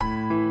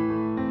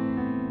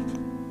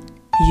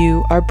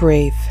You are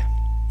brave,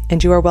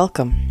 and you are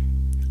welcome.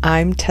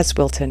 I'm Tess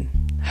Wilton,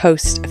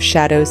 host of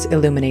Shadows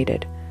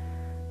Illuminated.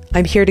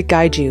 I'm here to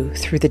guide you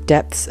through the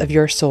depths of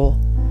your soul,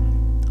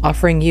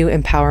 offering you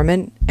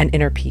empowerment and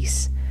inner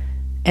peace,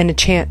 and a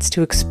chance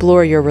to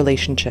explore your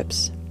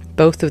relationships,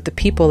 both with the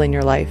people in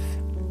your life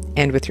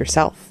and with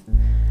yourself.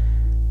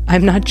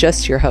 I'm not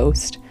just your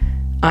host.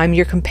 I'm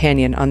your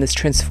companion on this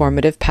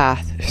transformative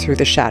path through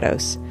the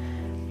shadows.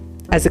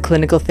 As a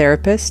clinical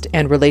therapist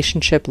and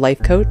relationship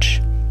life coach,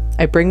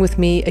 I bring with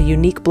me a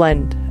unique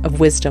blend of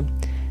wisdom,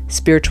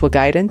 spiritual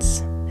guidance,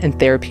 and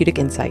therapeutic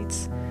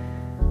insights.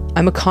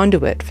 I'm a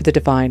conduit for the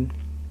divine,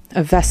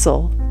 a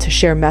vessel to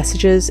share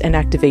messages and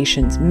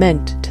activations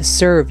meant to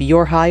serve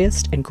your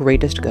highest and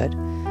greatest good.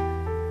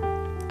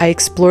 I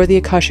explore the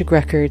Akashic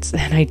records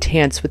and I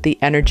dance with the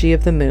energy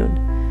of the moon.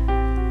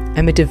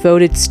 I'm a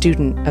devoted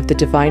student of the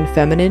divine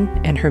feminine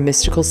and her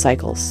mystical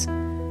cycles.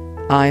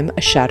 I'm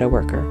a shadow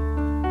worker.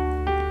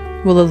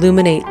 We'll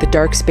illuminate the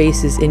dark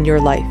spaces in your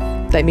life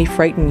that may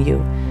frighten you,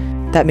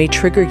 that may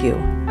trigger you,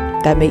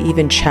 that may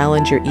even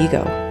challenge your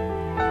ego.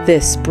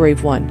 This,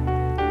 brave one,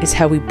 is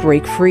how we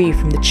break free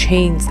from the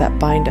chains that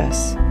bind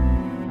us.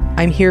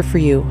 I'm here for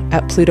you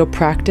at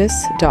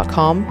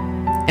plutopractice.com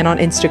and on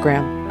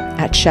Instagram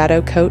at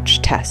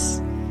shadowcoachtess.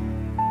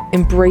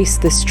 Embrace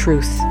this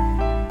truth.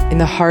 In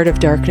the heart of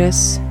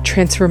darkness,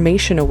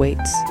 transformation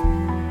awaits.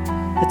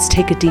 Let's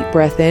take a deep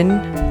breath in.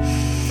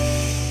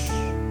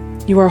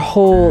 You are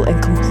whole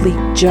and complete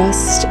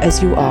just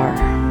as you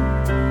are.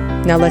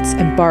 Now let's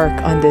embark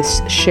on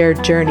this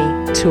shared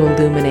journey to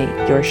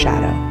illuminate your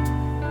shadow.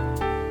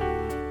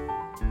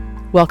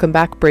 Welcome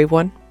back, brave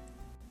one.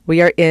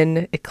 We are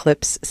in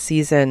eclipse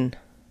season,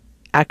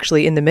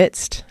 actually in the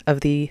midst of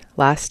the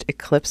last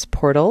eclipse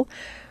portal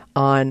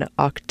on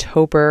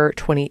October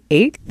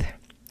 28th.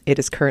 It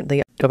is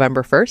currently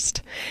November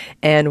 1st,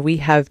 and we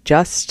have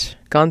just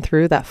gone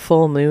through that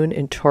full moon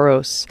in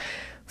Taurus,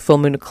 full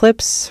moon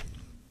eclipse,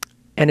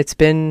 and it's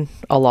been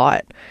a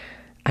lot.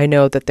 I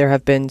know that there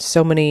have been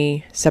so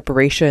many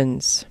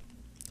separations,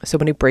 so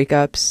many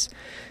breakups,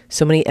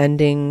 so many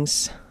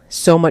endings,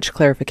 so much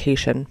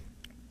clarification.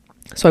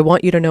 So I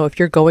want you to know, if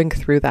you're going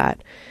through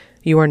that,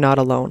 you are not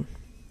alone.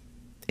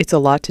 It's a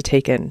lot to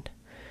take in.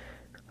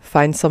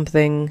 Find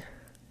something,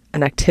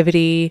 an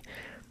activity,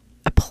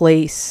 a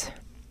place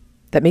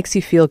that makes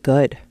you feel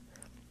good.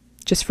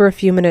 Just for a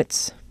few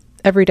minutes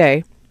every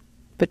day,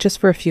 but just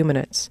for a few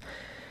minutes.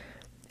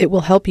 It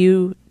will help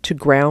you to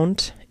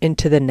ground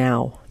into the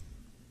now.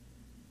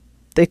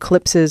 The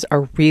eclipses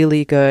are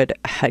really good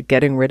at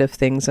getting rid of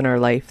things in our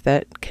life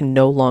that can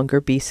no longer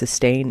be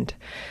sustained.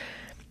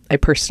 I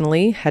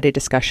personally had a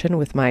discussion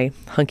with my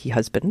hunky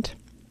husband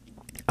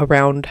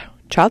around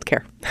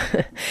childcare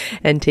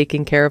and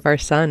taking care of our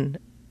son.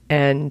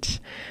 And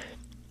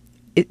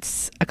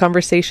it's a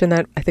conversation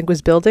that I think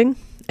was building,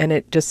 and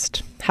it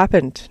just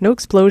happened. No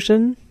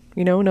explosion,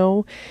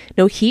 no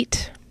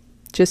heat,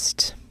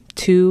 just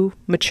two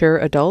mature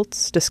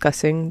adults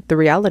discussing the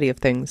reality of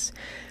things,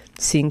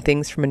 seeing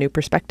things from a new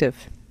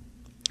perspective.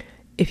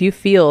 If you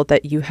feel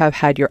that you have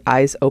had your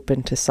eyes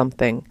open to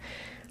something,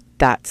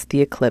 that's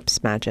the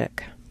eclipse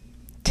magic.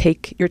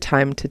 Take your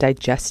time to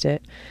digest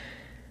it.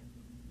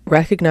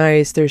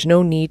 Recognize there's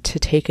no need to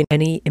take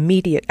any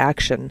immediate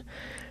action.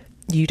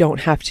 You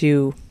don't have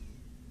to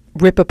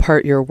rip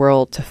apart your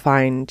world to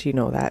find,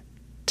 that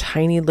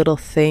tiny little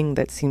thing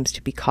that seems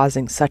to be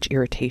causing such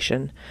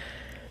irritation.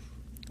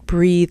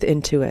 Breathe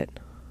into it.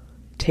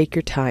 Take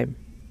your time.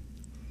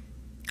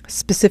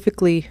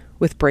 Specifically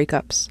with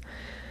breakups.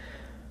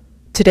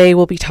 Today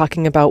we'll be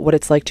talking about what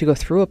it's like to go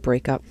through a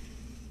breakup.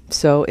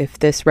 So if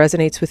this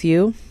resonates with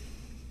you,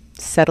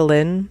 settle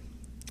in,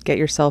 get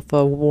yourself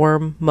a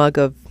warm mug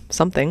of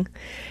something,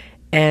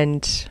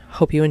 and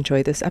hope you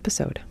enjoy this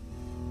episode.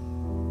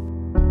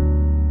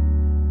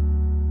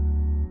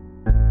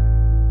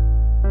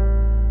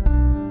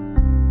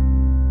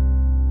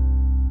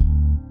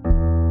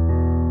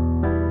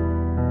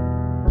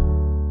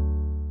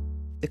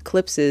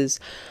 Eclipses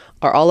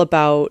are all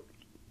about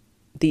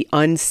the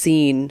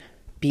unseen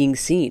being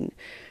seen.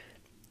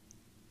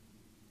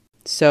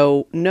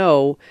 So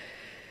know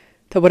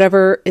that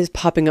whatever is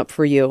popping up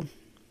for you,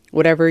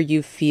 whatever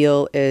you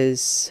feel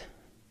is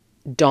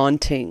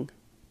daunting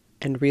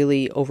and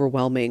really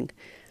overwhelming,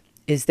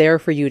 is there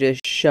for you to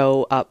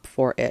show up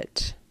for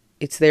it.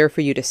 It's there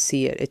for you to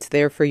see it. It's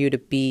there for you to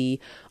be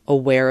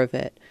aware of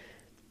it.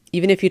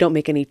 Even if you don't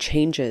make any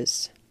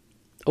changes,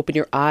 open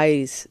your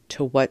eyes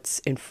to what's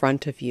in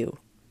front of you.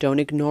 Don't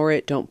ignore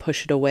it. Don't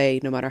push it away,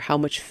 no matter how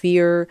much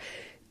fear,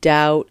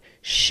 doubt,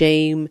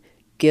 shame,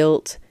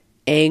 guilt,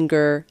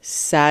 anger,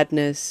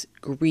 sadness,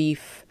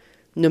 grief,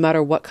 no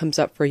matter what comes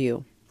up for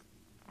you.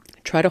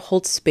 Try to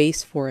hold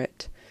space for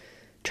it.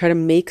 Try to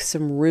make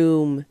some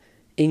room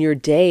in your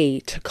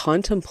day to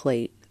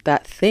contemplate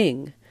that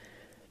thing.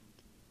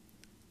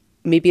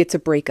 Maybe it's a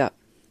breakup.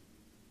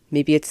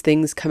 Maybe it's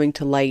things coming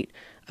to light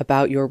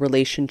about your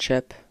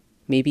relationship,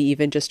 maybe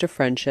even just a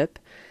friendship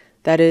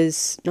that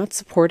is not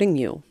supporting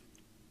you.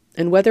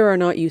 And whether or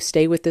not you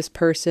stay with this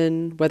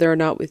person, whether or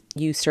not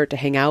you start to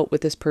hang out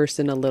with this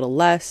person a little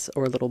less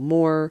or a little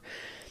more,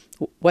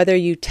 whether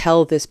you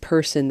tell this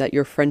person that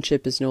your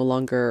friendship is no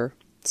longer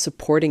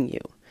supporting you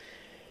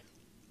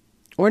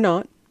or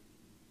not,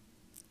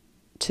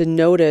 to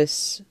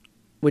notice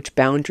which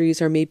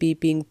boundaries are maybe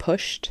being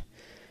pushed,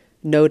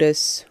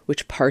 notice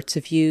which parts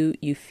of you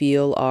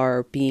feel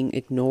are being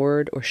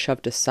ignored or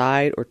shoved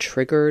aside or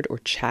triggered or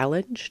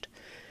challenged.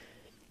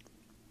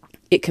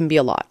 It can be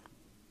a lot.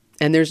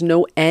 And there's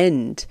no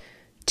end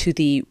to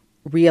the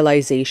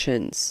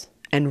realizations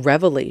and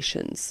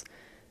revelations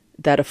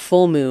that a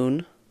full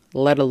moon,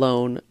 let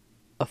alone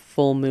a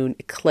full moon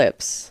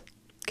eclipse,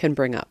 can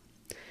bring up.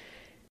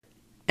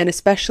 And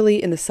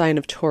especially in the sign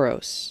of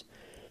Taurus,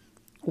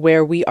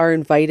 where we are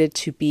invited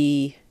to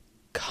be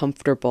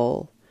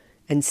comfortable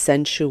and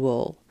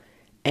sensual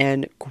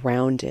and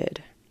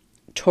grounded.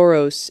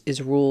 Taurus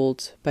is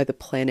ruled by the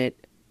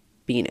planet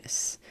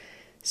Venus.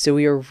 So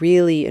we are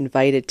really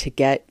invited to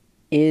get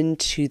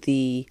into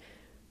the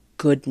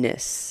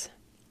goodness,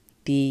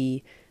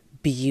 the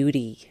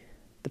beauty,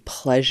 the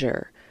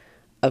pleasure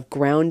of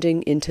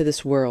grounding into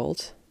this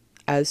world,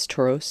 as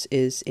Taurus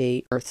is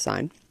a earth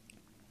sign,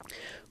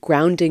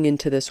 grounding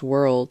into this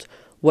world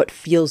what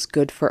feels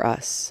good for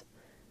us,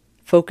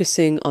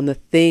 focusing on the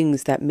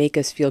things that make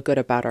us feel good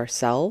about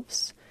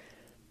ourselves,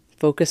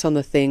 focus on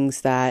the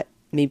things that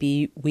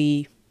maybe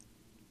we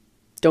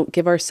don't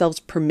give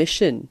ourselves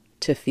permission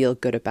to feel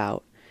good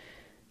about.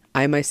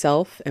 I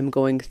myself am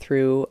going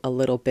through a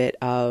little bit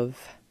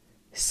of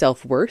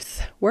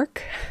self-worth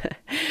work.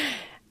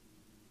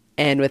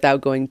 And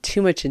without going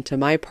too much into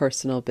my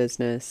personal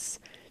business,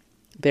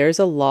 there's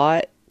a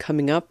lot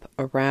coming up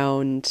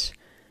around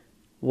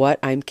what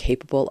I'm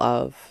capable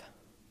of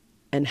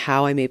and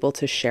how I'm able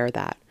to share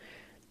that.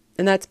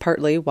 And that's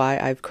partly why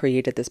I've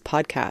created this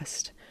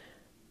podcast.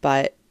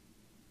 But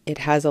it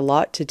has a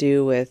lot to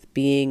do with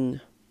being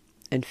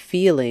and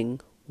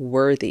feeling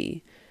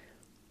worthy,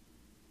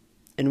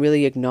 and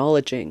really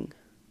acknowledging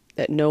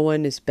that no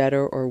one is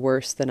better or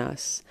worse than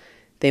us.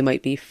 They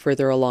might be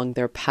further along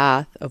their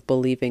path of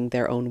believing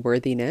their own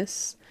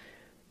worthiness,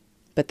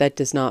 but that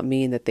does not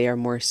mean that they are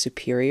more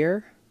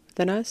superior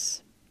than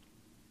us.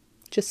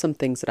 Just some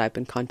things that I've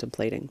been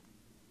contemplating.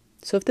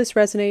 So if this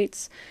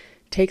resonates,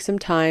 take some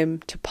time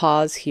to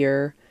pause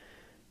here,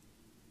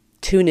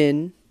 tune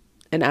in,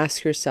 and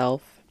ask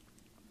yourself,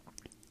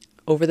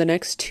 over the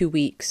next 2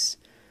 weeks,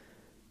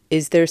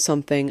 is there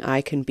something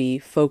I can be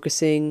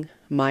focusing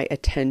my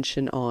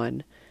attention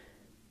on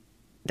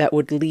that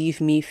would leave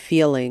me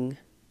feeling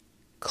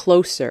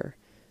closer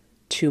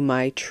to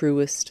my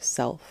truest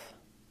self?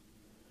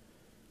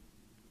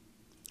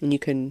 And you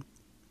can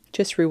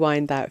just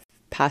rewind that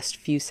past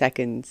few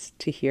seconds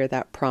to hear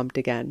that prompt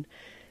again.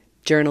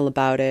 Journal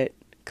about it,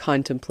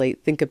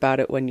 contemplate, think about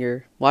it when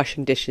you're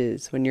washing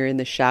dishes, when you're in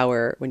the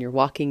shower, when you're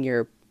walking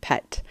your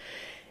pet,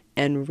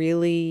 and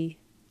really,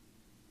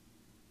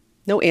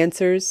 no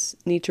answers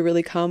need to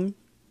really come.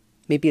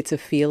 Maybe it's a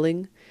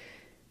feeling.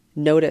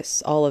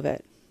 Notice all of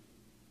it.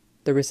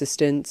 The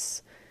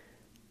resistance,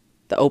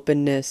 the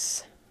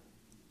openness.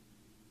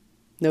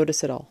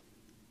 Notice it all.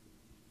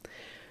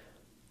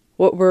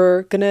 What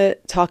we're going to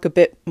talk a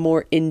bit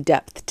more in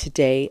depth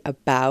today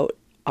about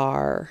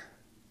are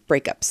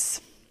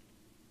breakups.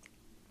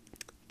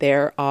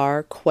 There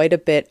are quite a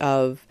bit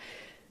of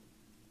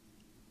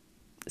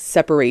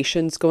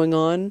separations going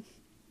on,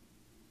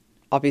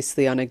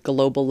 obviously on a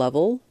global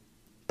level,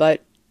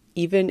 but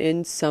even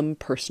in some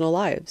personal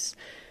lives.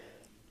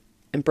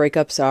 And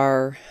breakups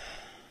are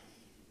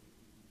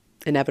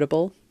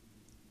inevitable,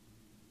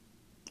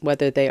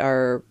 whether they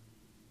are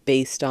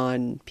based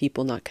on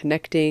people not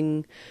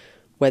connecting,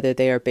 whether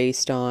they are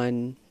based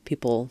on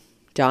people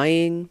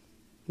dying,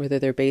 whether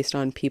they're based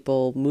on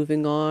people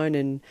moving on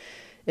and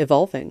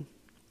evolving.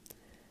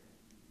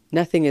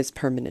 Nothing is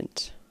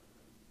permanent.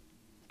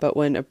 But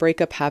when a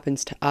breakup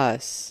happens to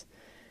us,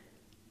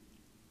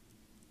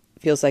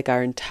 it feels like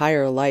our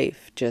entire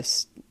life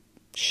just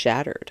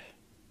shattered.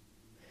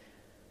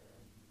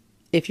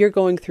 If you're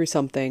going through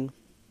something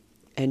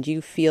and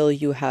you feel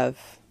you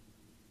have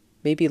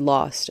maybe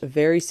lost a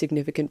very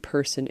significant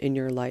person in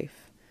your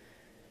life,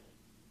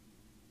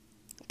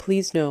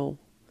 please know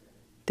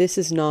this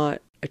is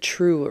not a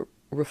true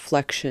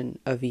reflection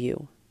of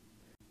you.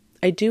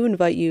 I do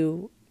invite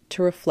you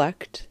to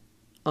reflect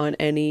on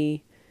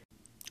any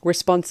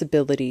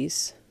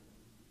responsibilities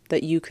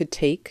that you could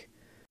take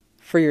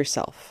for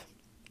yourself.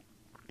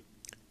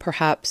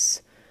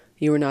 Perhaps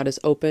you were not as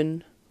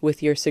open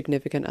with your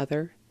significant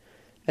other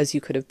as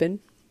you could have been.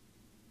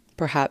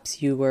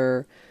 Perhaps you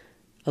were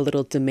a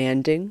little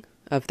demanding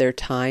of their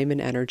time and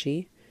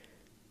energy.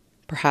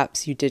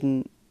 Perhaps you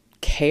didn't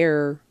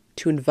care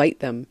to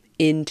invite them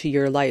into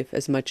your life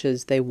as much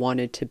as they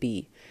wanted to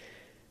be.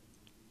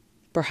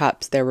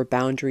 Perhaps there were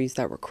boundaries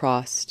that were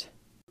crossed,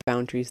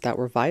 boundaries that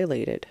were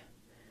violated.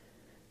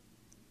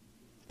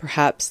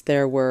 Perhaps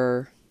there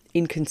were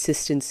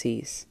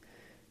inconsistencies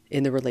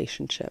in the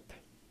relationship.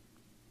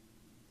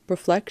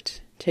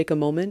 Reflect, take a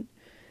moment,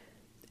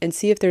 and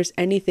see if there's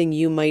anything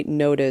you might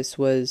notice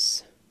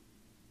was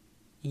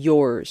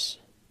yours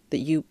that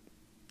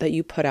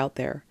you put out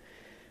there.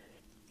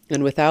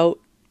 And without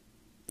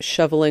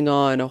shoveling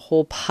on a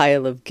whole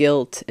pile of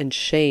guilt and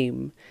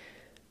shame,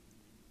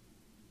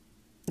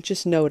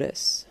 just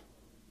notice.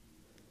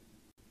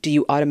 Do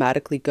you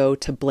automatically go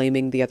to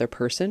blaming the other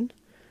person?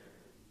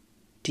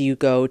 Do you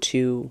go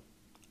to,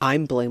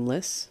 I'm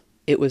blameless,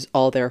 it was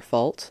all their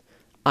fault,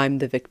 I'm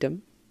the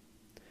victim?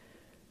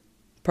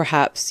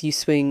 Perhaps you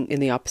swing in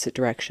the opposite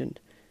direction.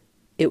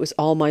 It was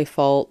all my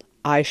fault,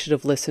 I should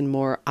have listened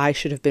more, I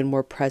should have been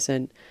more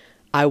present,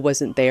 I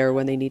wasn't there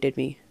when they needed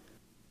me.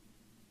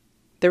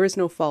 There is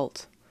no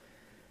fault.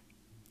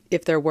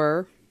 If there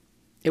were,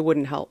 it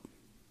wouldn't help.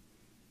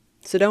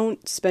 So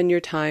don't spend your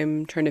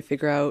time trying to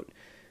figure out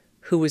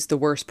who was the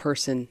worst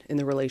person in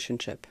the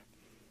relationship,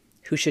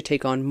 who should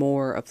take on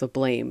more of the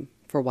blame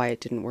for why it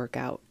didn't work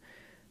out.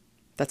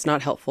 That's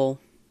not helpful.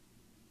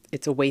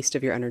 It's a waste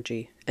of your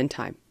energy and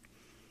time.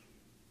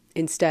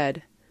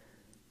 Instead,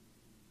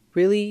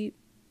 really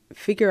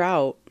figure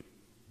out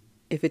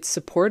if it's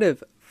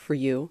supportive for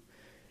you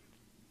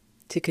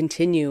to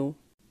continue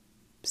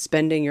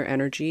spending your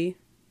energy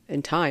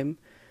and time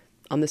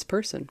on this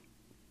person.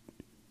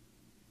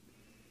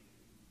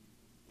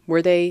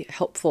 Were they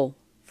helpful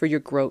for your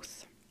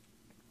growth?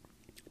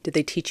 Did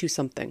they teach you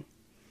something?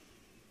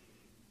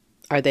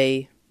 Are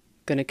they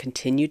going to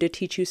continue to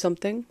teach you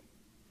something?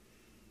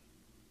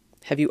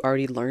 Have you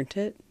already learned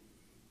it?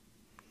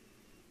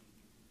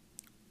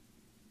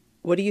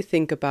 What do you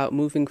think about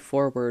moving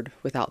forward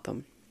without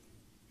them?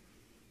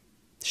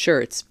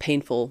 Sure, it's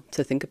painful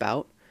to think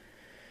about.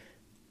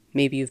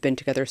 Maybe you've been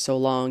together so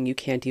long you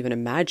can't even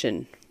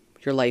imagine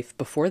your life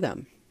before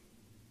them.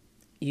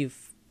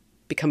 You've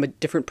become a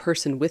different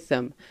person with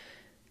them,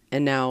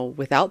 and now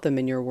without them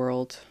in your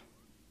world,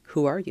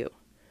 who are you?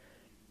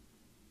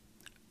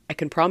 I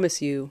can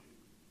promise you,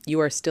 you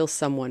are still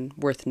someone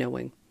worth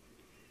knowing.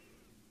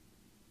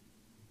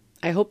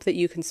 I hope that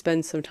you can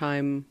spend some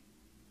time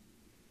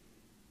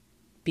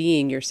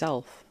being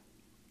yourself.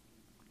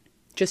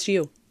 Just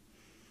you.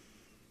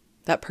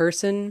 That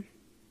person,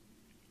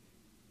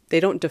 they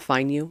don't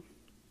define you.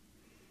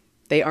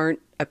 They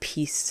aren't a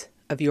piece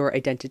of your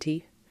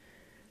identity.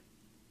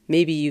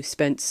 Maybe you've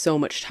spent so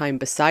much time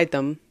beside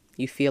them,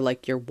 you feel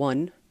like you're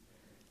one,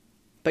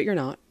 but you're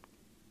not.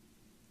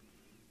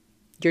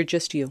 You're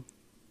just you.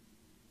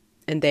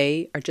 And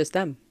they are just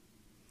them.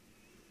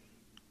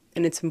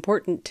 And it's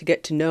important to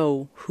get to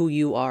know who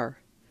you are.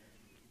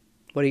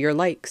 What are your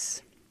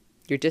likes?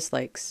 Your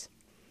dislikes?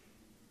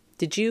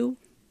 Did you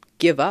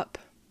give up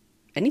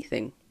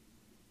anything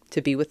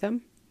to be with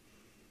them?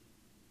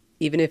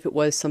 Even if it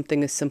was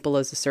something as simple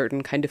as a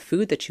certain kind of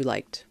food that you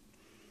liked.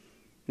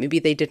 Maybe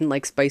they didn't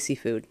like spicy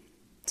food,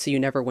 so you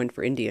never went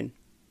for Indian.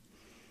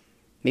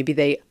 Maybe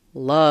they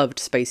loved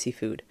spicy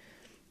food,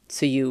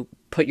 so you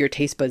put your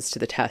taste buds to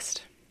the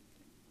test.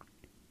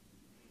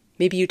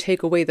 Maybe you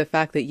take away the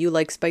fact that you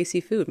like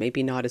spicy food,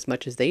 maybe not as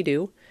much as they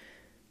do,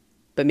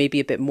 but maybe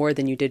a bit more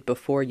than you did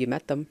before you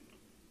met them.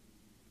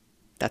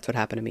 That's what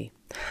happened to me.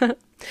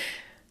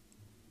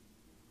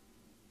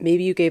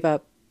 Maybe you gave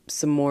up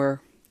some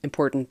more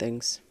important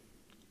things.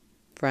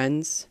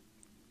 Friends,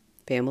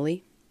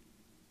 family,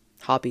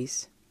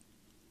 hobbies,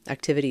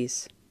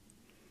 activities,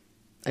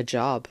 a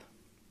job,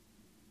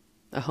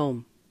 a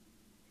home,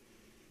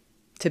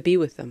 to be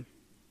with them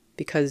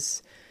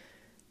because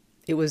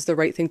it was the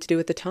right thing to do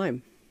at the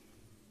time.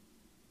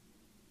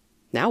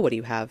 Now what do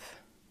you have?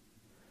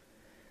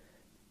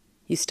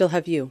 You still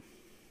have you.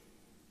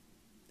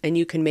 And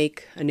you can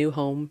make a new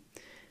home.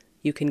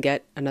 You can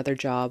get another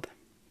job.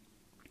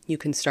 You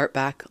can start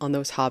back on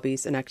those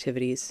hobbies and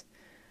activities.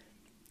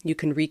 You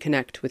can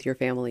reconnect with your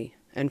family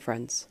and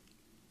friends.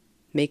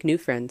 Make new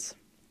friends.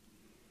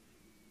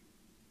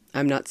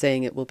 I'm not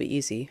saying it will be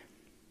easy,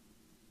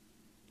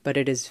 but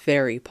it is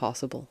very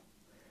possible.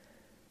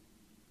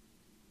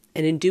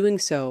 And in doing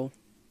so,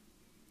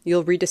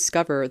 you'll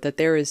rediscover that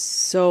there is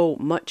so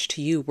much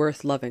to you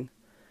worth loving.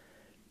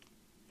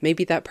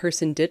 Maybe that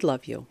person did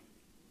love you.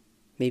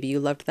 Maybe you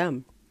loved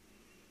them.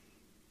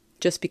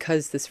 Just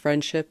because this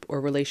friendship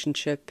or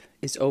relationship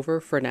is over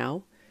for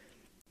now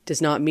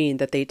does not mean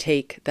that they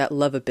take that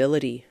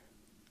lovability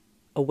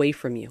away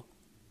from you.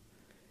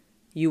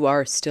 You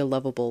are still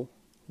lovable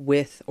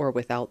with or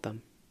without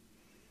them.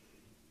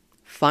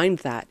 Find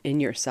that in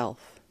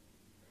yourself.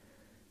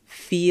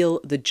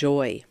 Feel the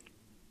joy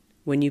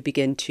when you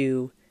begin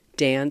to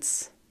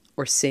dance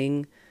or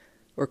sing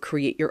or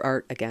create your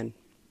art again.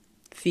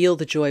 Feel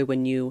the joy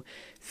when you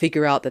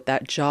figure out that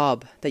that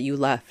job that you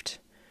left,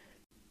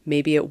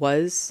 maybe it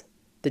was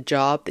the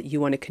job that you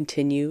want to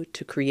continue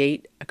to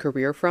create a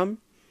career from.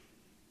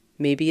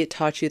 Maybe it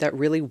taught you that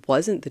really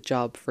wasn't the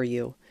job for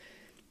you,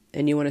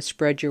 and you want to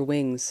spread your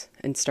wings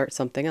and start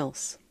something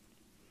else.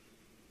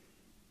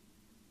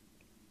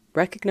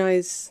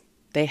 Recognize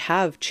they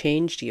have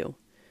changed you,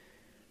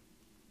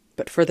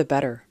 but for the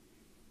better.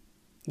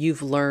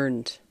 You've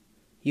learned,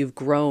 you've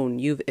grown,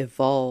 you've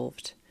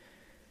evolved.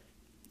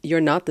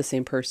 You're not the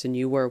same person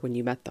you were when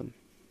you met them.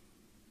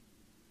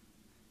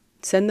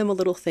 Send them a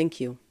little thank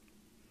you.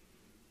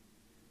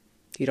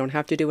 You don't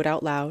have to do it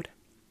out loud.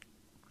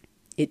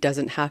 It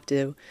doesn't have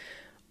to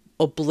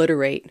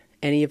obliterate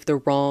any of the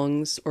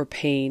wrongs or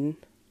pain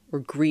or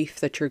grief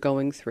that you're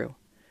going through.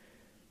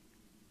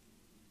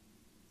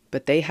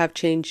 But they have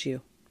changed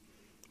you.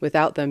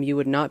 Without them, you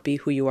would not be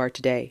who you are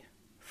today,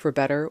 for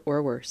better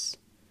or worse.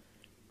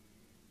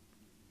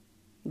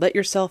 Let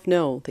yourself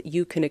know that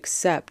you can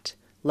accept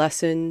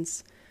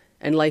lessons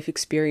and life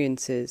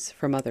experiences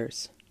from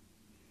others.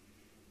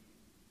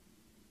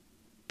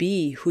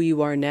 Be who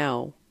you are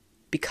now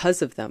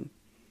because of them.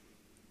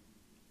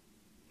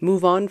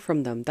 Move on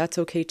from them. That's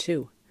okay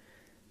too.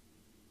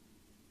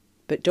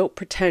 But don't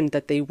pretend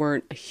that they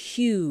weren't a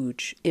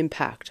huge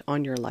impact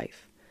on your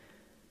life.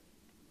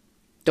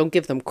 Don't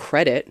give them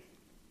credit.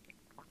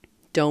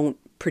 Don't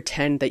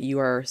pretend that you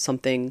are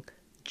something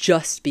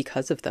just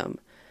because of them.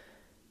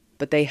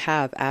 But they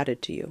have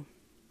added to you.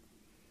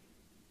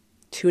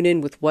 Tune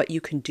in with what you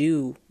can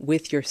do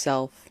with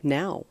yourself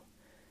now,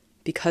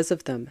 because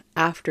of them,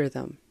 after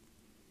them.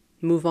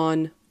 Move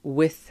on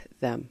with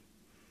them.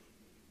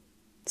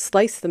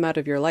 Slice them out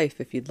of your life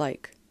if you'd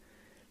like.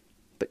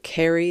 But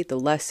carry the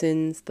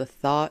lessons, the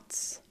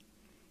thoughts,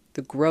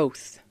 the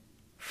growth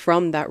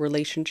from that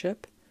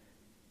relationship.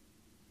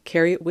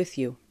 Carry it with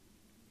you.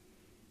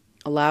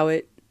 Allow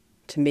it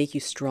to make you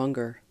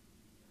stronger,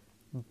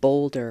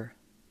 bolder,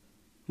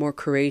 more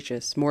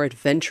courageous, more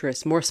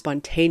adventurous, more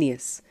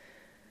spontaneous.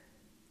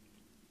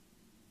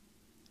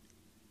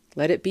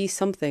 Let it be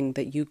something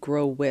that you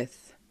grow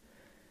with.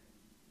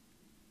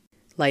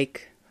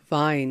 Like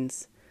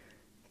vines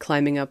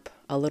climbing up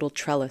a little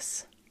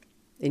trellis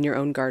in your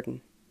own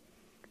garden.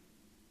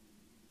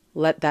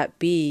 Let that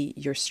be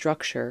your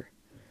structure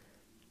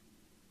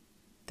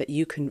that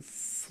you can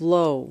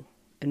flow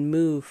and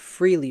move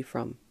freely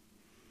from.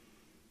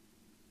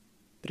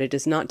 But it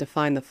does not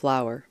define the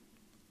flower.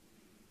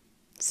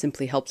 It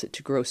simply helps it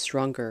to grow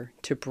stronger,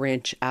 to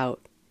branch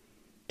out,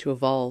 to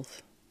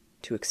evolve,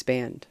 to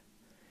expand.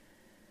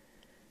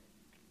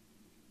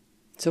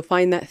 So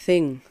find that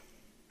thing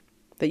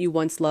that you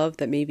once loved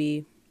that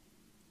maybe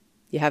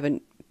you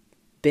haven't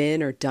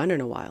been or done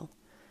in a while.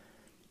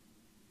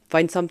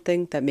 Find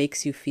something that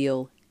makes you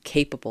feel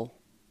capable,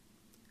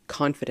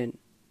 confident.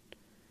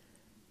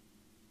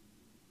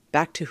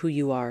 Back to who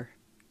you are.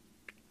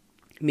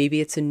 Maybe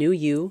it's a new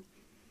you.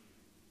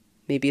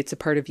 Maybe it's a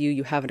part of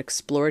you haven't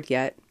explored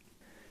yet.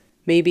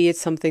 Maybe it's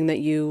something that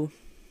you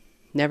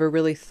never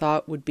really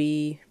thought would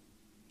be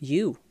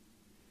you,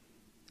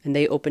 and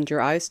they opened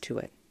your eyes to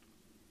it.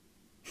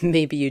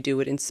 Maybe you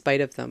do it in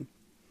spite of them.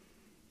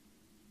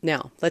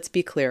 Now, let's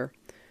be clear.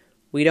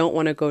 We don't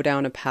want to go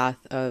down a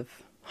path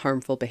of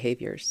harmful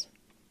behaviors.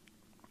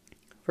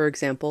 For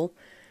example,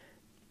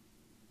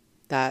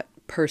 that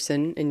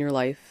person in your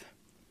life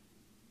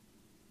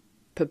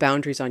put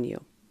boundaries on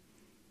you.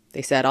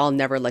 They said, I'll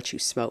never let you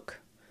smoke,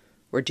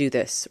 or do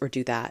this, or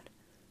do that.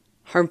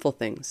 Harmful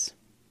things.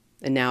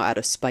 And now out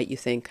of spite you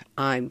think,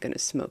 I'm going to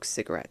smoke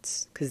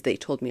cigarettes because they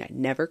told me I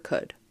never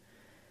could.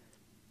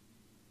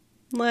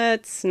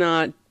 Let's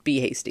not be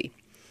hasty.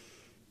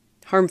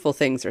 Harmful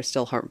things are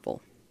still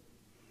harmful.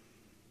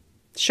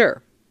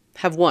 Sure,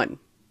 have one.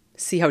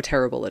 See how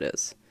terrible it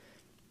is.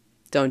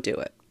 Don't do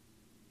it.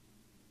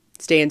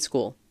 Stay in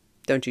school.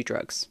 Don't do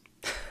drugs.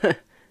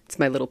 It's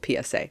my little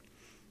PSA.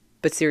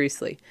 But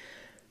seriously,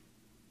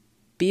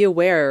 be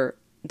aware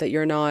that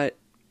you're not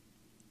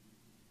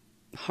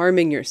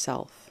harming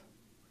yourself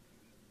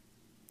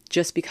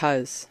just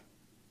because,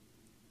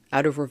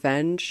 out of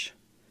revenge,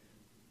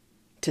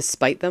 to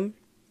spite them.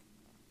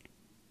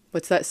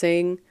 What's that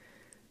saying?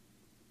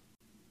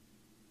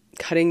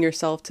 Cutting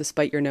yourself to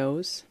spite your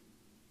nose?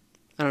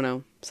 I don't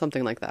know,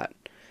 something like that.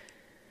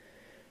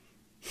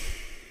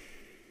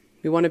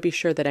 We want to be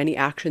sure that any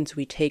actions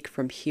we take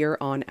from here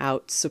on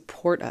out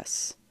support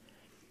us,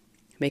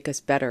 make us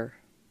better,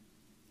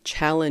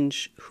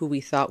 challenge who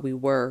we thought we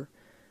were,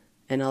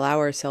 and allow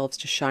ourselves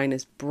to shine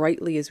as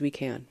brightly as we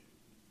can.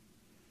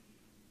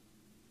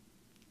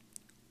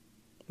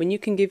 When you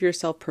can give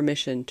yourself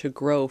permission to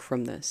grow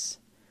from this,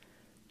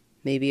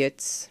 maybe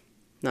it's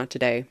not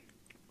today,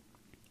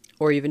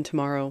 or even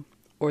tomorrow,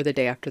 or the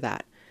day after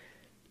that.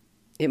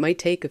 It might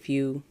take a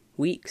few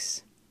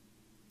weeks,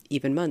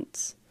 even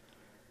months.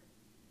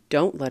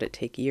 Don't let it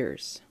take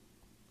years.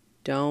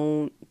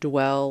 Don't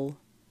dwell.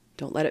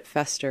 Don't let it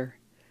fester.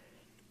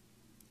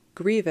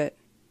 Grieve it.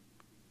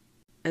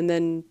 And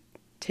then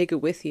take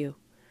it with you.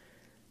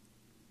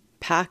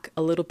 Pack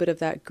a little bit of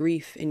that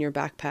grief in your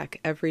backpack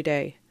every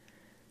day.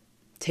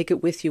 Take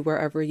it with you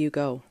wherever you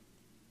go.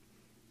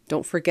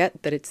 Don't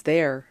forget that it's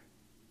there,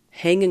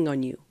 hanging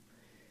on you.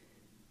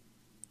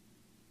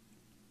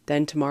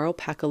 Then tomorrow,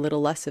 pack a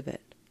little less of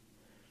it.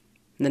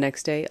 And the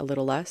next day, a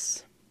little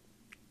less.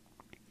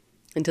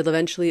 Until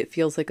eventually it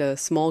feels like a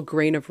small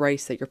grain of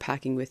rice that you're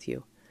packing with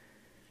you.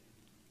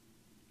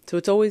 So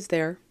it's always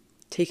there,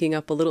 taking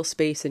up a little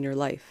space in your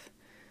life.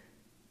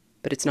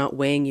 But it's not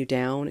weighing you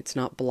down, it's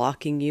not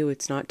blocking you,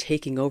 it's not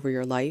taking over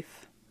your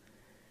life.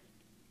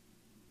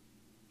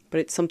 But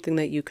it's something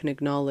that you can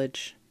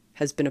acknowledge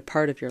has been a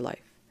part of your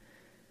life.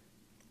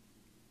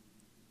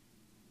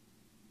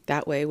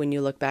 That way, when you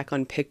look back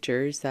on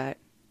pictures that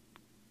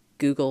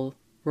Google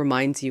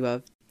reminds you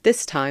of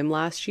this time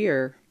last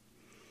year,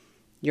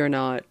 you're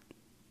not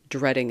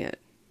dreading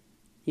it.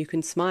 You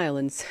can smile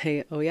and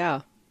say, oh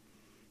yeah,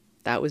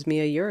 that was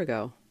me a year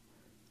ago.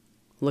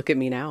 Look at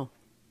me now.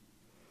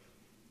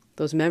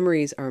 Those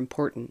memories are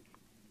important.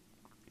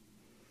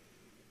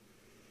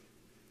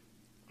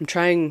 I'm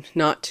trying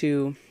not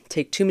to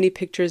take too many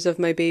pictures of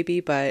my baby,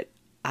 but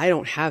I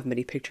don't have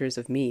many pictures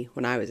of me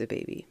when I was a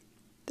baby.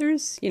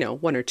 There's,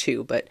 one or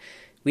two, but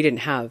we didn't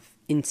have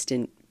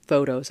instant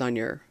photos on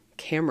your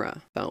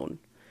camera phone.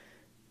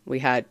 We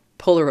had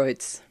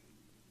Polaroids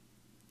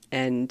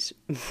and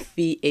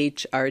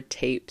VHR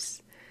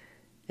tapes.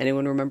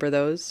 Anyone remember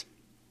those?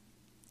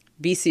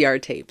 VCR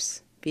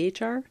tapes.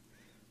 VHR?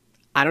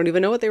 I don't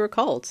even know what they were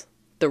called.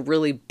 The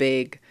really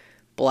big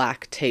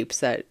black tapes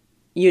that,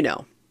 you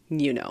know.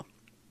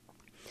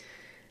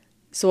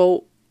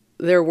 So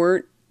there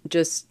weren't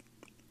just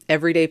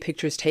everyday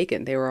pictures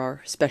taken. There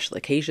were special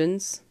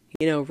occasions,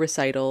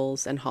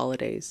 recitals and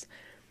holidays.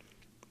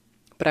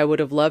 But I would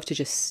have loved to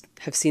just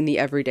have seen the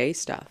everyday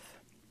stuff,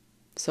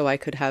 so I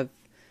could have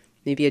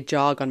maybe a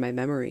jog on my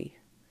memory,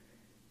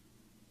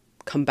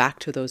 come back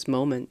to those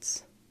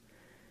moments.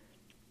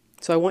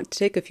 So I want to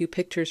take a few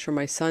pictures for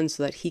my son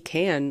so that he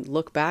can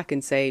look back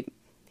and say,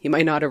 he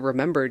might not have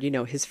remembered,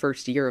 his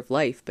first year of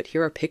life, but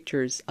here are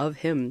pictures of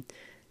him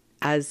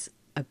as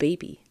a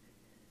baby,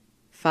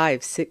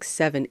 5, 6,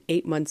 7,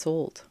 8 months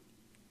old.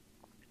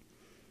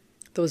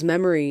 Those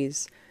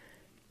memories,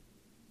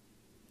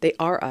 they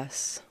are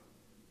us.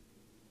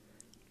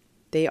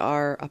 They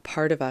are a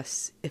part of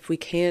us. If we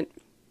can't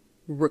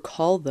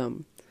recall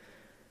them,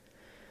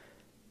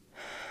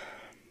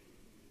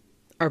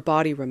 our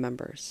body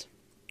remembers.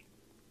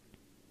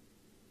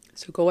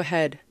 So go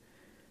ahead,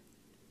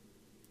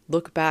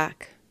 look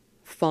back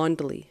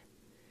fondly,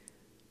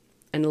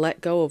 and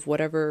let go of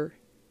whatever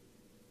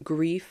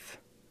grief,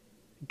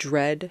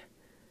 dread,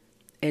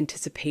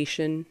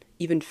 anticipation,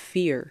 even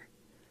fear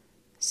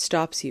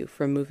stops you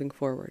from moving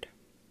forward.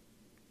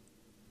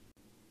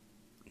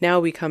 Now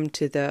we come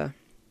to the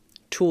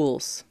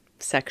tools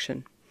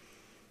section,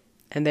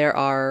 and there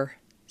are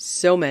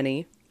so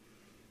many,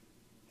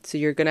 so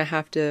you're going to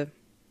have to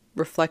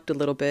reflect a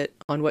little bit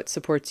on what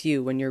supports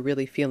you when you're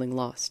really feeling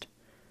lost.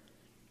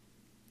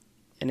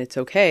 And it's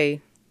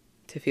okay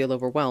to feel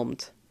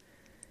overwhelmed.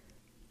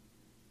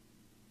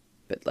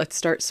 But let's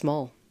start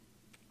small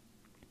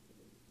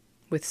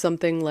with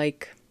something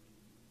like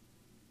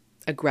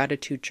a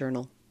gratitude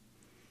journal.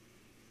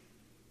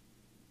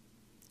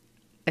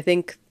 I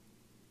think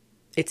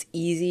it's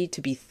easy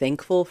to be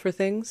thankful for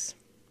things.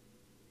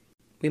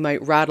 We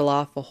might rattle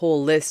off a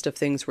whole list of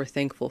things we're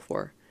thankful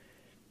for.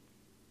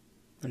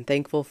 I'm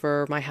thankful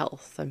for my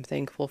health. I'm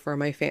thankful for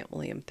my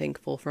family. I'm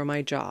thankful for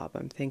my job.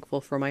 I'm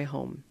thankful for my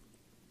home.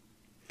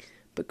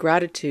 But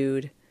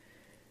gratitude,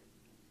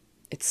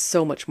 it's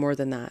so much more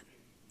than that.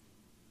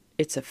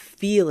 It's a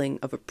feeling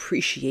of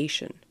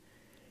appreciation.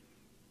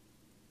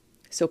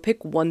 So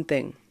pick one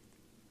thing.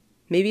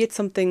 Maybe it's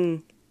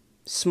something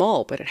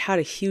small, but it had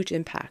a huge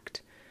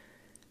impact.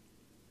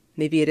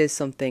 Maybe it is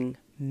something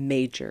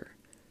major,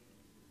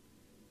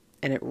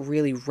 and it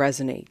really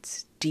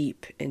resonates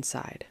deep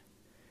inside.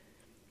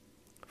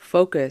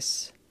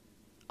 Focus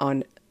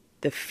on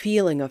the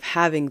feeling of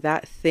having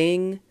that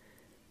thing,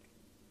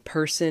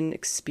 person,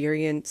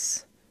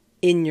 experience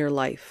in your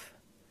life.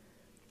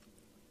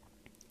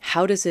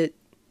 How does it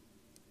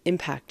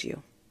impact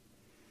you?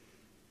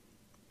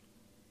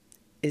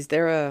 Is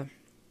there a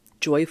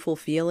joyful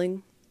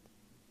feeling?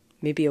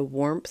 Maybe a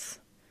warmth?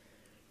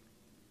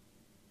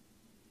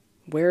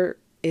 Where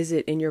is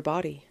it in your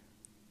body?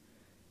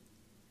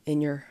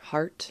 In your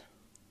heart?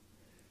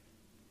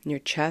 In your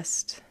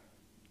chest?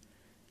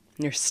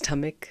 In your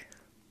stomach?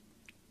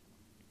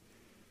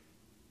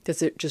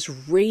 Does it just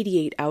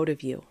radiate out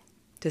of you?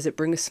 Does it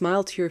bring a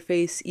smile to your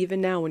face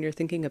even now when you're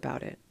thinking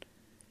about it?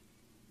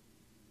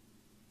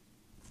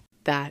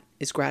 That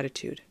is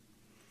gratitude.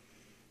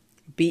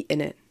 Be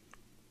in it.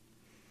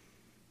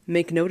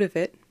 Make note of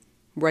it.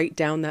 Write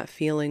down that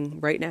feeling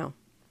right now.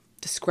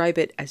 Describe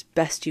it as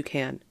best you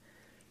can.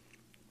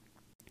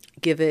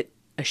 Give it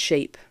a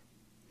shape.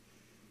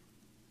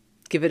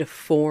 Give it a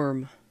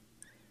form.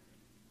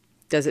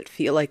 Does it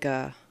feel like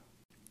a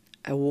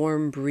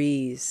warm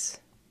breeze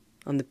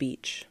on the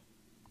beach?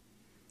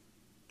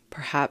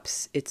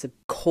 Perhaps it's a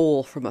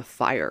coal from a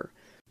fire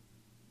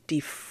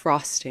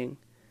defrosting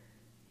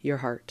your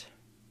heart.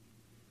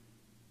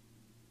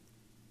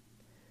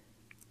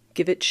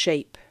 Give it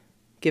shape.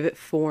 Give it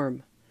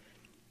form.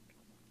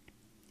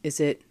 Is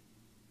it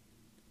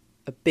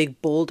a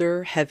big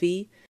boulder,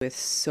 heavy, with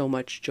so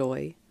much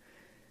joy?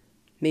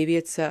 Maybe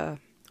it's a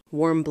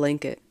warm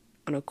blanket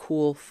on a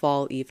cool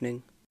fall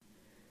evening.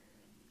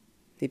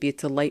 Maybe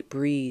it's a light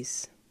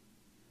breeze,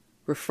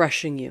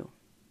 refreshing you,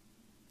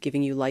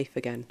 giving you life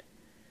again.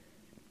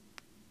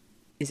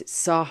 Is it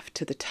soft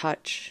to the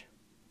touch,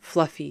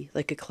 fluffy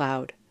like a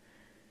cloud?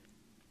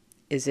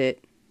 Is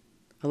it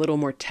a little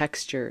more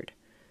textured,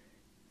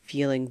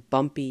 feeling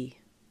bumpy,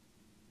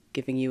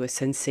 giving you a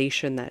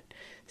sensation that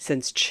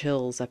sends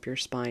chills up your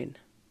spine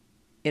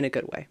in a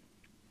good way.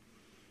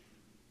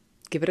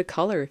 Give it a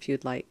color if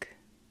you'd like.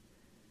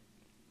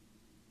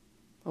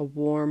 A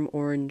warm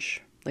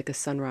orange like a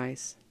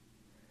sunrise.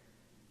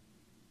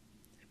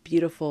 A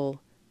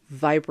beautiful,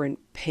 vibrant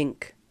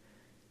pink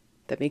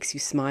that makes you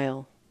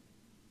smile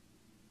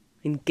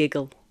and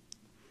giggle.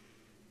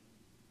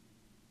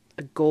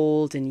 A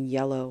golden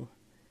yellow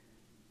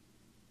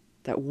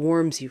that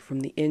warms you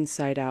from the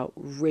inside out,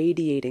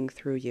 radiating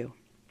through you.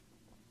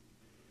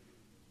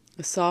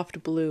 A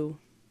soft blue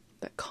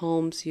that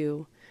calms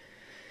you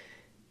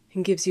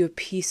and gives you a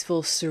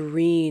peaceful,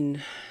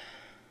 serene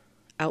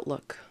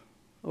outlook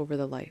over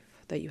the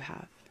life that you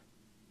have.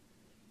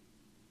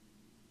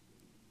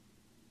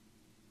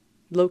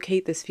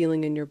 Locate this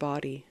feeling in your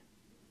body.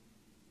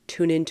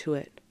 Tune into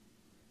it.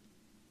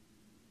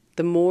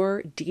 The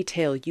more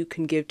detail you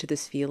can give to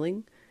this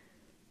feeling,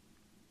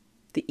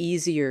 the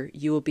easier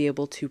you will be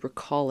able to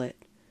recall it.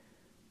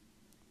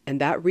 And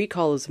that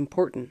recall is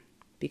important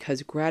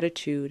because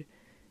gratitude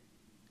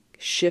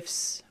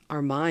shifts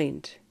our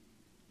mind.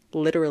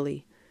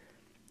 Literally,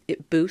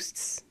 it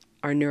boosts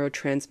our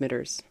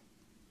neurotransmitters.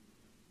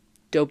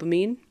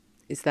 Dopamine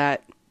is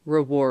that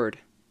reward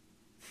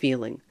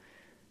feeling.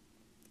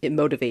 It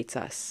motivates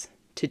us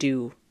to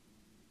do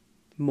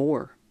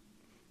more.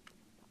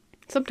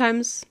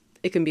 Sometimes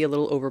it can be a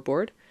little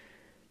overboard,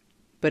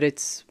 but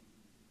it's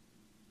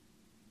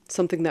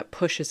something that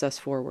pushes us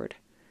forward.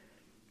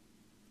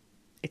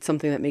 It's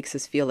something that makes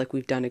us feel like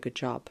we've done a good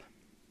job.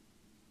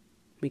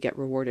 We get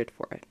rewarded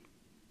for it.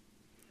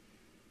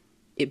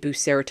 It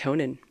boosts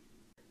serotonin.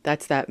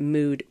 That's that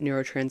mood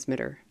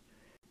neurotransmitter.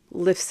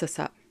 Lifts us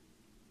up.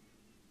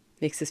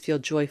 Makes us feel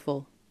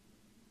joyful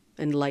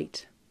and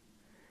light.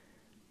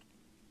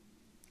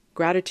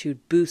 Gratitude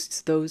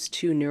boosts those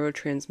two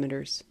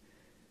neurotransmitters.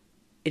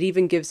 It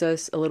even gives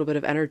us a little bit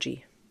of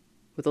energy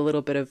with a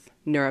little bit of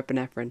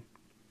norepinephrine.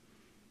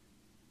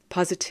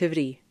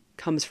 Positivity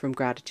comes from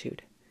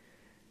gratitude.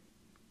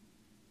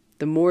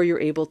 The more you're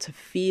able to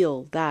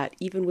feel that,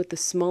 even with the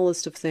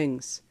smallest of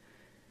things,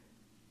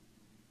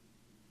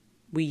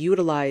 we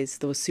utilize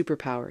those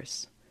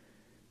superpowers,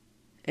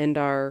 and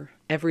our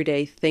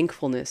everyday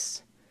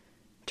thankfulness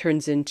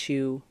turns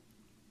into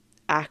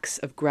acts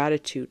of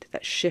gratitude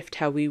that shift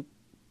how we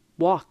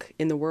walk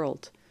in the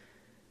world.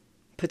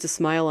 Puts a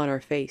smile on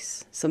our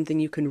face, something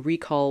you can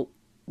recall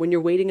when you're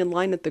waiting in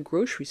line at the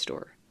grocery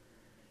store.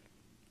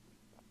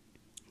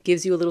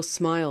 Gives you a little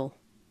smile,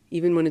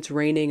 even when it's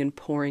raining and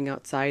pouring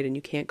outside and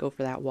you can't go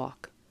for that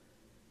walk.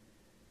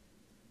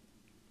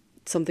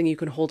 It's something you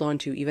can hold on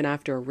to even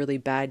after a really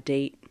bad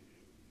date.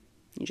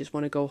 You just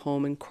want to go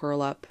home and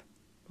curl up,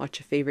 watch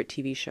a favorite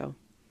TV show.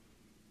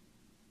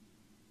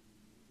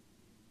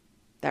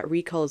 That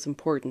recall is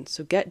important,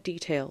 so get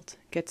detailed,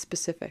 get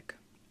specific.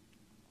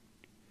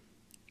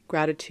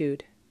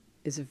 Gratitude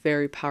is a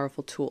very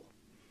powerful tool.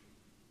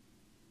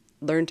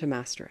 Learn to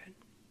master it.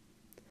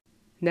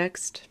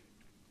 Next,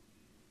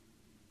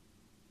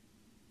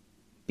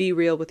 be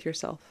real with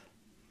yourself.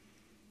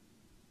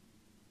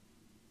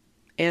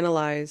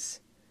 Analyze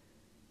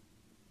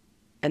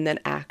and then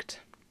act.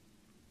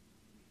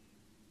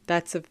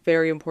 That's a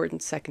very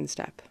important second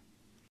step.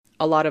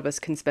 A lot of us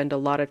can spend a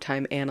lot of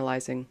time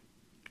analyzing,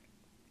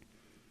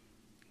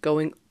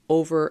 going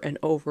over and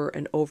over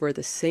and over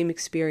the same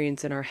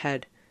experience in our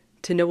head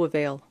to no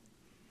avail.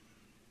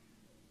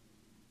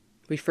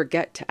 We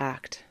forget to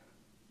act.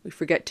 We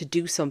forget to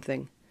do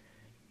something.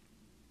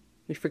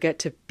 We forget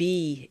to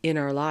be in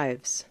our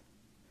lives.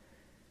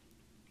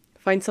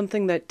 Find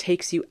something that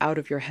takes you out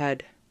of your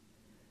head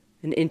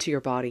and into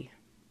your body.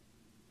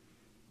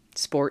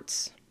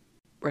 Sports,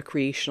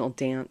 recreational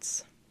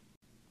dance,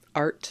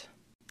 art,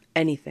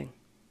 anything.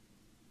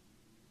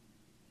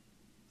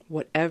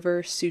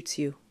 Whatever suits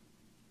you.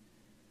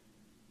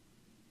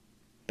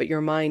 But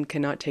your mind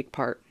cannot take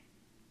part.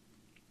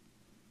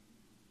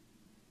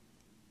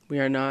 We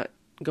are not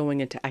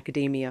going into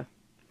academia.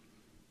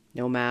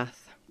 No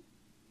math,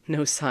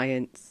 no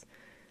science,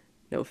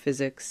 no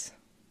physics,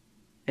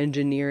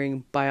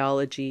 engineering,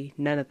 biology,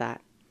 none of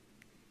that.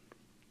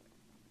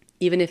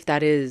 Even if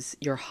that is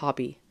your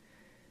hobby,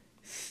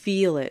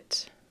 feel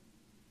it.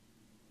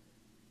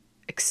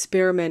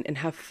 Experiment and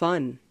have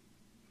fun.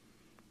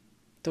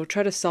 Don't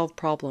try to solve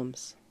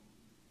problems.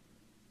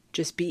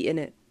 Just be in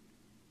it.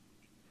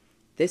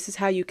 This is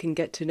how you can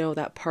get to know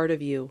that part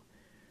of you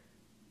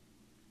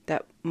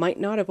that might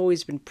not have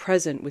always been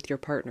present with your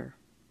partner.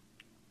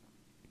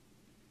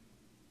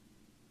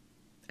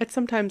 And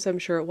sometimes I'm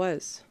sure it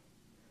was.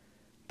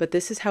 But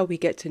this is how we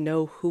get to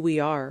know who we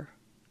are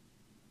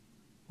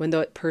when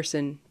that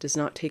person does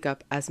not take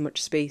up as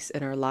much space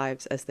in our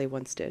lives as they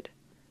once did.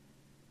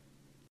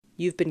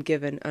 You've been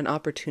given an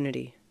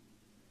opportunity.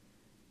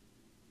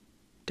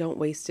 Don't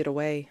waste it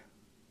away.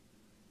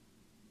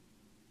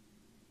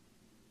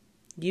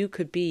 You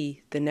could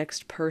be the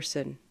next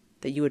person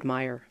that you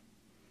admire.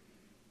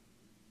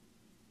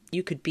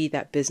 You could be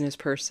that business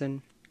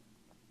person.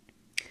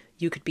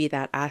 You could be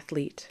that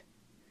athlete.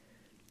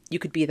 You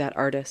could be that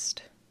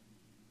artist.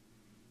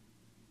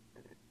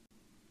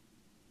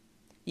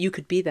 You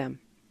could be them.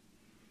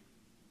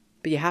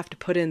 But you have to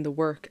put in the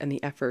work and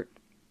the effort.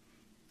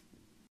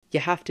 You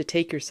have to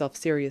take yourself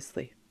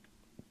seriously.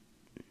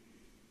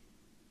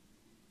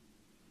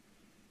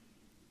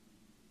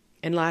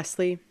 And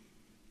lastly,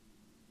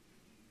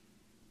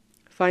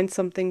 find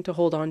something to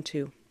hold on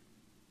to.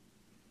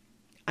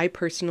 I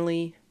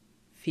personally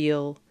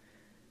feel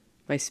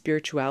my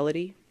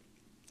spirituality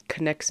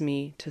connects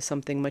me to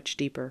something much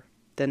deeper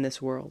than this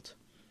world.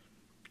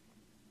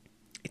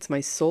 It's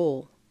my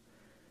soul.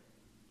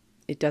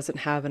 It doesn't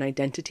have an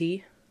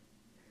identity.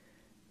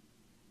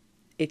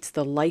 It's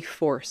the life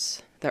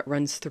force that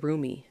runs through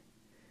me.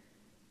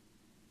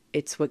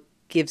 It's what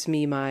gives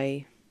me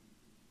my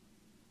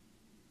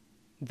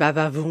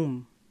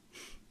va-va-voom,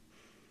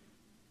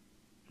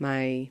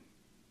 my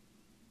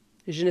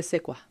je ne sais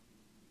quoi.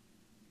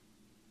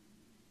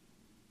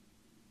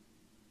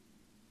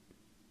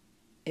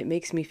 It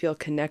makes me feel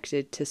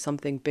connected to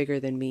something bigger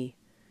than me.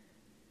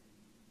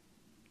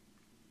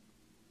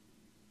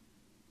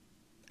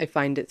 I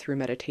find it through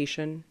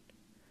meditation.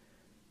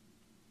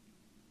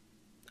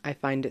 I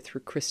find it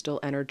through crystal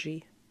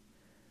energy.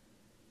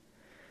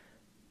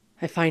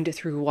 I find it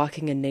through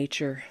walking in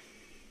nature.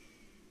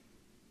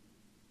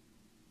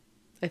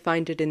 I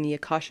find it in the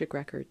Akashic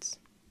records.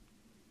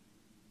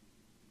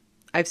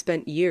 I've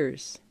spent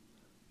years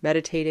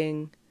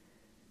meditating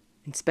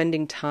and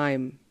spending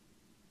time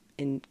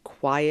in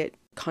quiet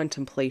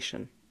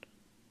contemplation.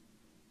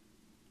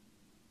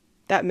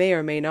 That may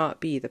or may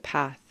not be the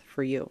path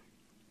for you.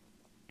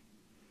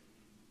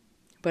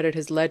 But it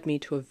has led me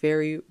to a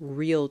very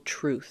real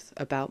truth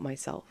about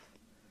myself.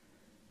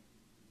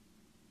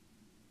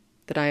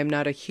 That I am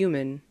not a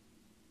human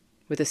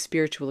with a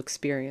spiritual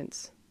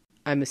experience.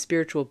 I'm a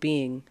spiritual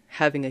being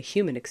having a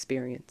human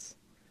experience.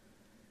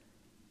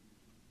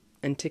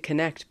 And to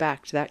connect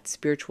back to that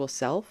spiritual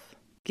self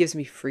gives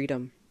me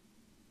freedom.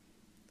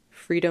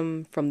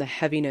 Freedom from the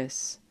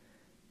heaviness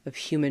of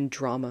human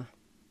drama.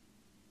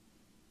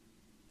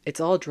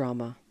 It's all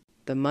drama.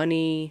 The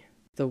money,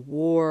 the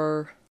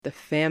war, the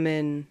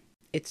famine,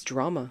 it's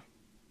drama.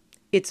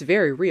 It's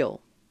very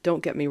real,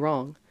 don't get me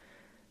wrong.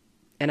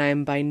 And I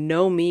am by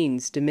no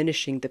means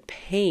diminishing the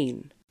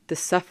pain, the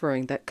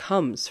suffering that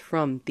comes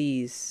from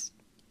these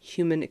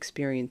human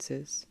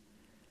experiences.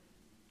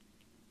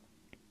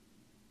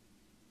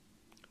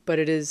 But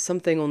it is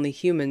something only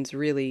humans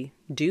really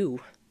do.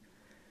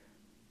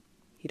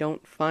 You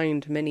don't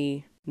find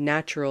many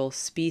natural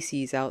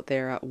species out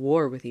there at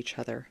war with each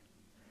other.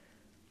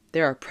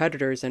 There are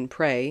predators and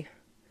prey,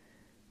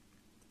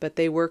 but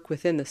they work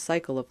within the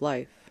cycle of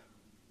life.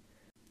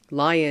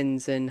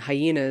 Lions and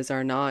hyenas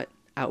are not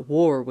at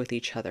war with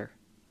each other.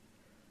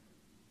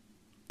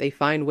 They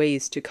find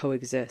ways to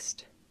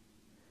coexist.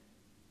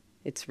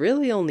 It's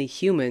really only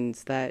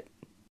humans that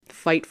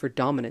fight for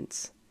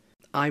dominance.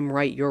 I'm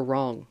right, you're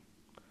wrong.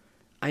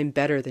 I'm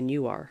better than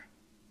you are.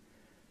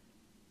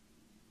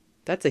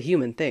 That's a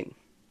human thing.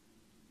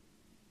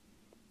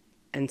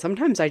 And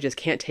sometimes I just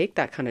can't take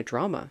that kind of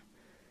drama.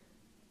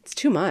 It's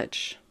too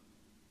much.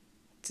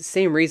 It's the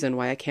same reason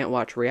why I can't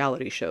watch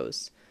reality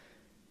shows.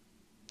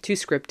 Too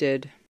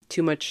scripted,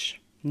 too much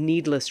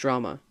needless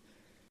drama.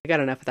 I got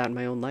enough of that in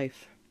my own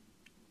life.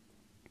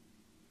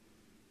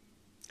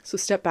 So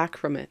step back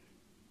from it.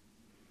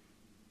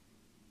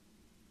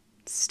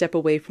 Step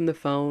away from the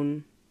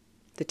phone,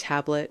 the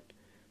tablet,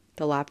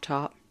 the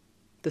laptop,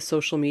 the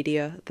social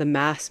media, the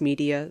mass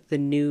media, the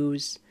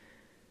news,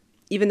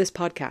 even this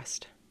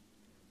podcast.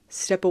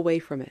 Step away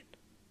from it.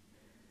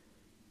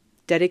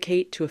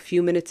 Dedicate to a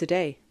few minutes a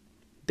day.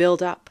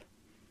 Build up.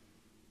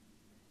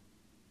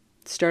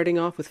 Starting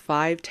off with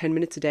 5-10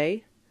 minutes a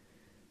day,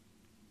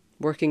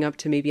 working up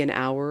to maybe an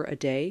hour a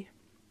day.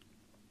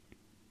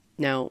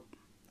 Now,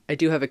 I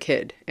do have a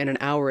kid, and an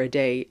hour a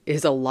day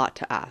is a lot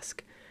to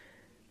ask.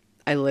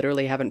 I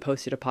literally haven't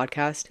posted a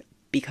podcast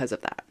because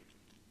of that.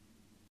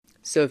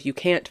 So if you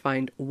can't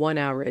find 1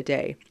 hour a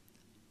day,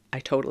 I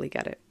totally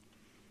get it.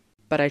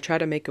 But I try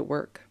to make it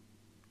work.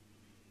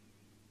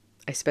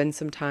 I spend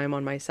some time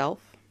on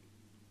myself,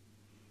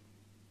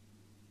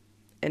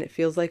 and it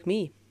feels like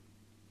me.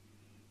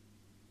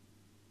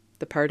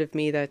 The part of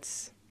me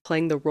that's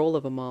playing the role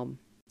of a mom,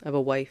 of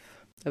a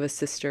wife, of a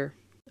sister,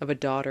 of a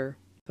daughter,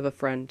 of a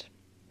friend.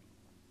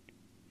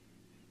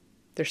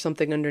 There's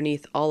something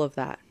underneath all of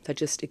that that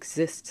just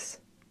exists.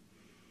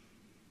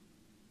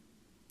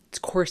 It's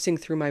coursing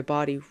through my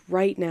body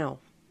right now.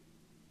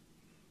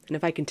 And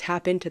if I can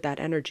tap into that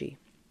energy,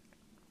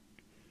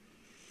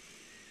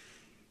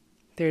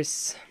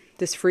 there's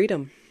this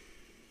freedom,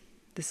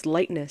 this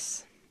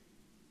lightness.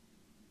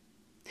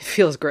 It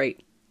feels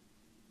great.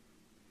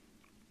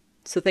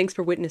 So thanks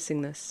for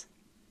witnessing this.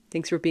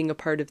 Thanks for being a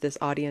part of this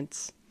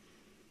audience.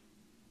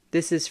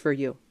 This is for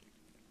you.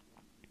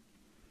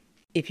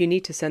 If you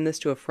need to send this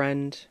to a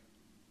friend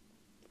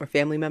or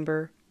family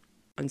member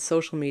on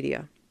social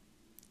media,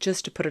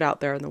 just to put it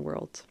out there in the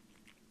world,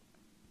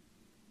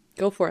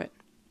 go for it.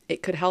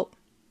 It could help.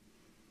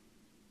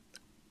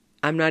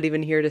 I'm not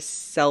even here to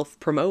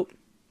self-promote.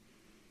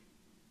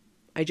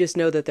 I just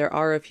know that there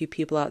are a few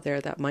people out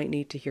there that might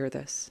need to hear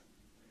this.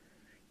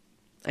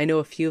 I know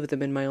a few of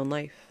them in my own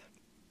life.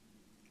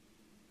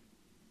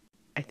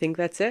 I think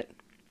that's it.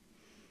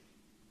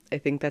 I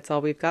think that's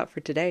all we've got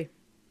for today.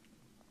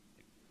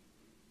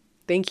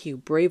 Thank you,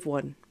 brave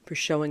one, for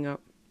showing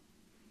up,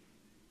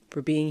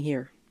 for being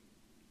here,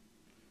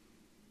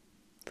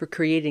 for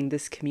creating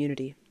this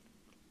community.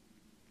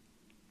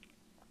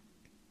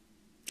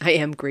 I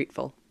am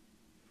grateful,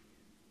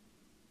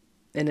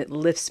 and it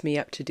lifts me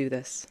up to do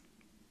this.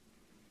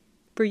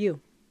 For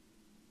you,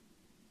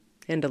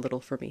 and a little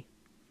for me.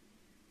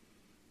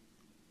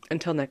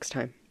 Until next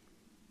time,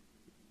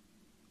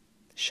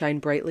 shine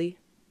brightly,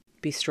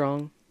 be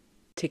strong,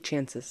 take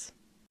chances.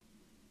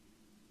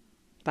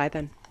 Bye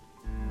then.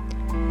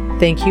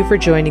 Thank you for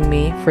joining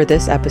me for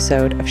this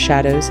episode of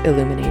Shadows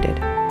Illuminated.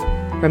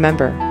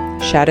 Remember,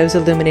 Shadows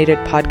Illuminated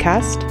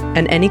podcast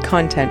and any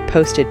content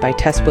posted by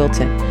Tess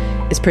Wilton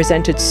is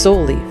presented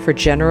solely for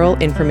general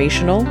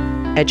informational,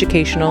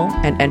 educational,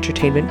 and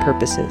entertainment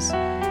purposes.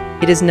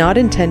 It is not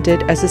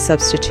intended as a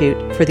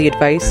substitute for the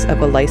advice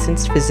of a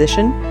licensed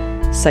physician,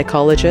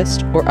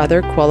 psychologist, or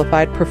other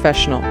qualified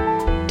professional,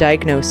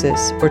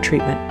 diagnosis, or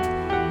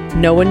treatment.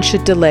 No one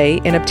should delay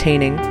in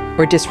obtaining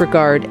or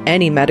disregard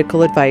any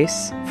medical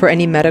advice for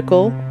any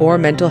medical or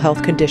mental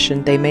health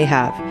condition they may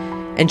have,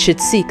 and should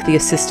seek the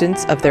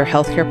assistance of their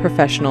healthcare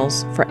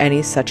professionals for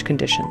any such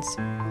conditions.